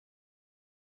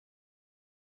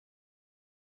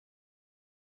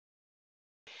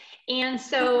And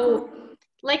so,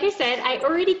 like I said, I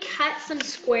already cut some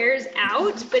squares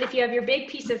out, but if you have your big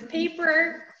piece of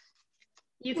paper,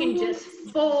 you can just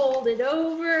fold it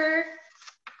over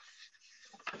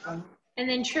and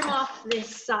then trim off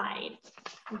this side,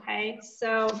 okay?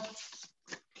 So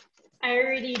I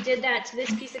already did that to this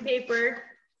piece of paper.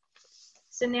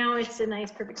 So now it's a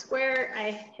nice perfect square. I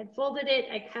had folded it,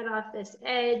 I cut off this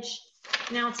edge.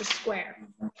 Now it's a square.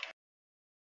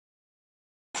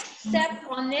 Step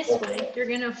on this one, you're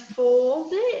gonna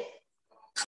fold it.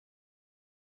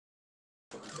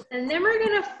 And then we're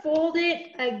gonna fold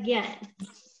it again.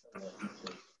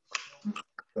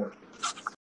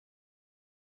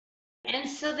 And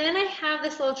so then I have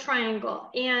this little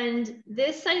triangle, and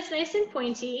this side's nice and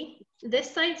pointy. This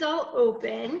side's all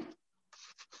open.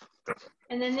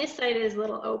 And then this side is a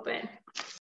little open.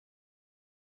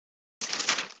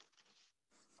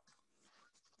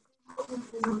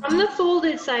 From the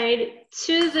folded side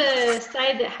to the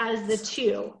side that has the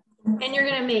two. And you're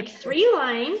gonna make 3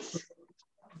 lines.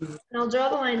 And I'll draw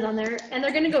the lines on there. And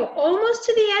they're gonna go almost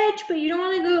to the edge, but you don't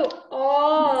wanna go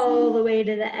all the way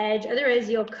to the edge. Otherwise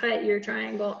you'll cut your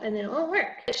triangle and then it won't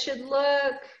work. It should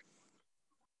look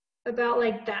about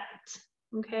like that,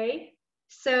 okay?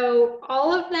 So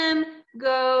all of them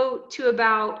go to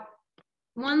about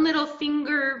 1 little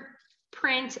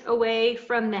fingerprint away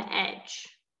from the edge.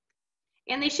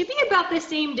 And they should be about the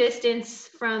same distance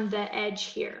from the edge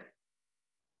here,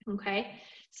 okay?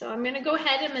 So I'm gonna go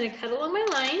ahead, I'm gonna cut along my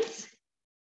lines.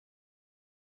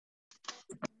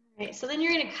 All right, so then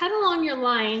you're gonna cut along your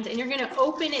lines and you're gonna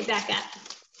open it back up.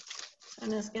 So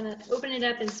I'm just gonna open it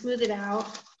up and smooth it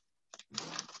out.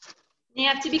 You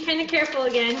have to be kind of careful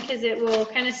again because it will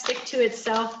kind of stick to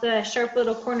itself. The sharp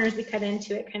little corners we cut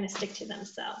into it kind of stick to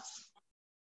themselves.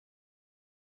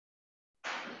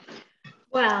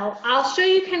 Well, I'll show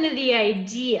you kind of the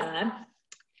idea.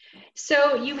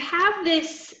 So you have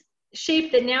this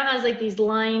shape that now has like these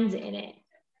lines in it,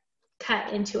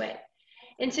 cut into it.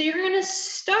 And so you're gonna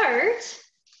start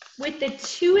with the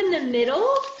 2 in the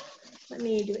middle. Let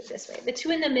me do it this way, the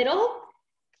 2 in the middle.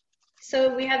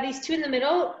 So we have these 2 in the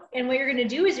middle, and what you're gonna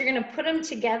do is you're gonna put them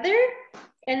together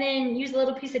and then use a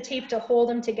little piece of tape to hold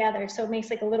them together so it makes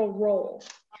like a little roll.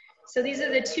 So these are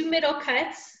the 2 middle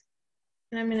cuts.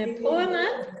 And I'm gonna pull them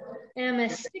up and I'm gonna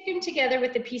stick them together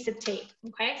with a piece of tape,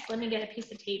 okay? So let me get a piece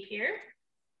of tape here.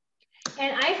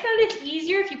 And I found it's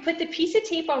easier if you put the piece of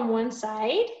tape on one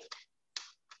side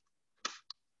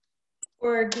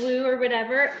or glue or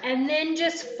whatever, and then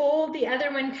just fold the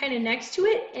other one kind of next to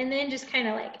it and then just kind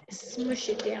of like smush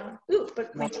it down. Ooh,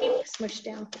 but my tape smushed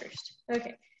down first.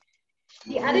 Okay.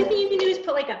 The other thing you can do is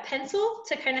put like a pencil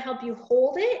to kind of help you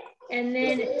hold it and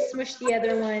then smush the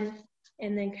other one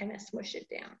and then kind of smush it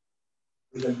down.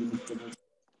 And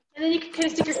then you can kind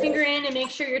of stick your finger in and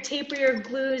make sure your tape or your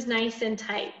glue is nice and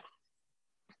tight.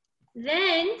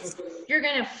 Then you're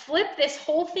gonna flip this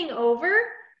whole thing over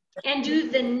and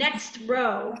do the next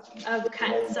row of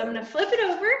cuts. So I'm gonna flip it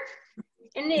over,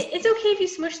 and it's okay if you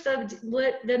smush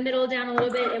the middle down a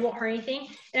little bit, it won't hurt anything.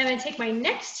 And I'm gonna take my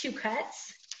next 2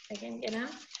 cuts, if I can get them.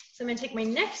 So I'm gonna take my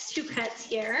next 2 cuts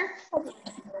here,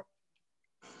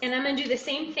 and I'm gonna do the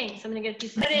same thing. So I'm gonna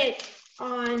put it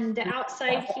on the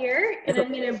outside here, and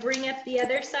I'm gonna bring up the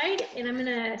other side, and I'm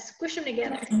gonna squish them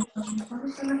together,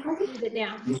 move it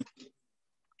down.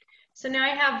 So now I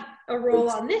have a roll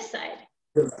on this side.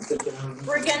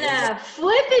 We're gonna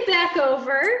flip it back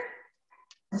over,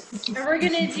 and we're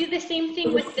gonna do the same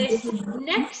thing with this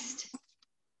next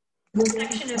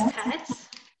section of cuts.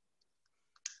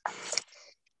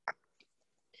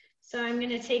 So I'm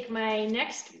gonna take my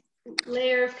next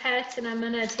layer of cuts and I'm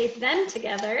gonna tape them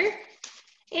together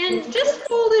and just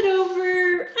fold it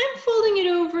over. I'm folding it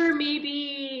over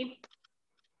maybe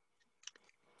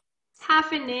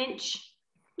 1/2 inch,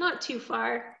 not too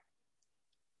far.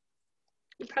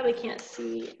 You probably can't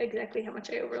see exactly how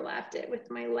much I overlapped it with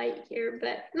my light here,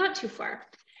 but not too far.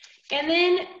 And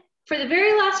then for the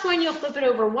very last one, you'll flip it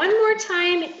over 1 more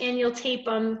time and you'll tape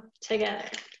them together,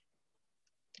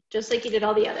 just like you did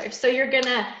all the others. So you're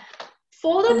gonna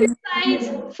fold up your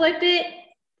sides, flip it,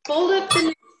 fold up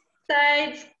the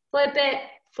sides, flip it,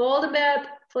 fold them up,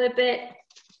 flip it,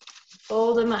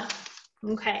 fold them up.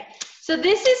 Okay, so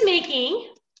this is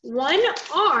making 1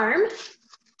 arm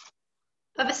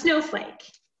of a snowflake,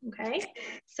 okay?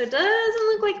 So it doesn't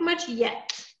look like much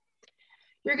yet.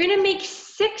 You're gonna make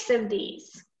 6 of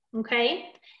these,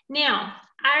 okay? Now,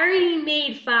 I already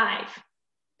made 5.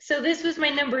 So this was my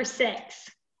number 6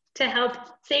 to help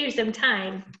save some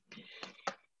time.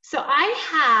 So I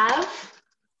have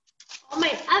all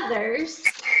my others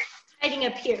hiding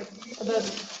up here above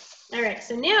me. All right,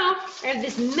 so now I have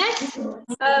this mess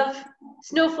of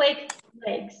snowflake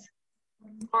legs,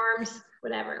 arms,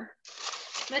 whatever.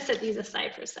 I'm gonna set these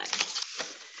aside for a second.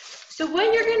 So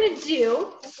what you're gonna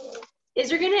do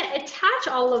is you're gonna attach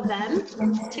all of them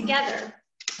together.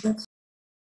 The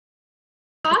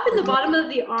top and the bottom of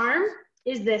the arm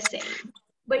is the same,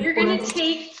 but you're gonna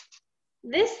take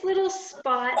this little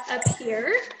spot up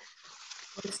here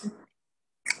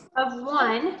of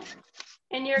one,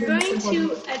 and you're going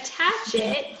to attach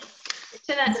it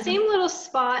to that same little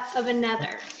spot of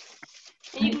another.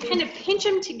 And you can kind of pinch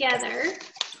them together,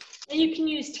 and you can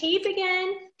use tape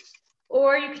again,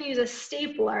 or you can use a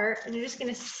stapler, and you're just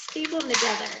gonna staple them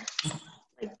together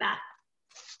like that.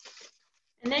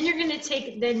 And then you're gonna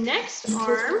take the next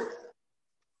arm,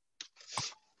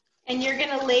 and you're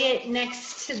gonna lay it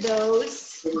next to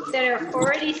those that are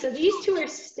already, so these two are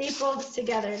stapled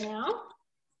together now.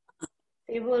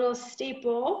 They have a little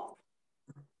staple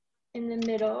in the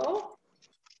middle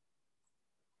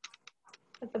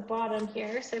at the bottom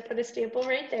here. So I put a staple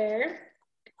right there.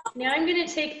 Now I'm gonna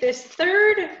take this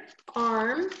third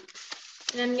arm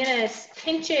and I'm gonna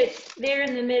pinch it there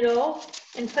in the middle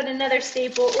and put another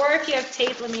staple, or if you have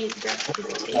tape, let me grab a piece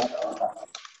of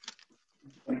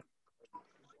tape.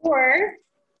 Or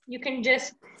you can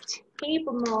just tape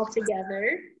them all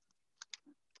together.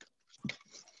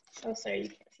 Oh, sorry, you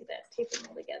can't see that. Tape them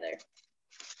all together.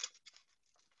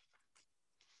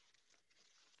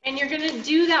 And you're gonna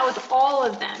do that with all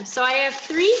of them. So I have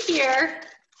 3 here,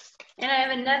 and I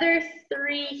have another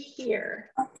 3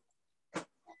 here.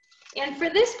 And for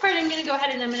this part, I'm gonna go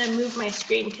ahead and I'm gonna move my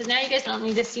screen because now you guys don't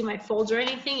need to see my folds or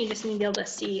anything. You just need to be able to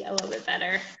see a little bit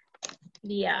better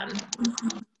the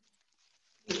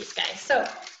these guys. So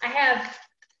I have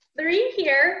 3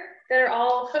 here that are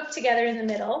all hooked together in the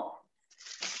middle.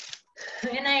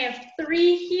 And I have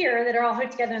 3 here that are all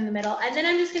hooked together in the middle. And then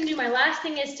I'm just gonna do, my last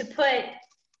thing is to put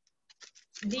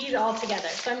these all together.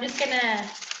 So I'm just gonna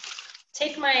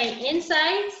take my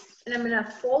insides and I'm gonna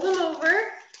fold them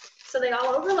over so they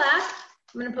all overlap.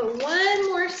 I'm gonna put one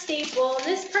more staple. And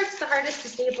this part's the hardest to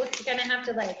staple because you're gonna have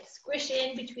to like squish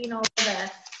in between all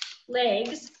the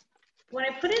legs. When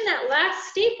I put in that last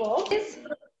staple, it's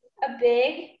a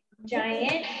big,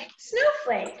 giant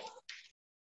snowflake.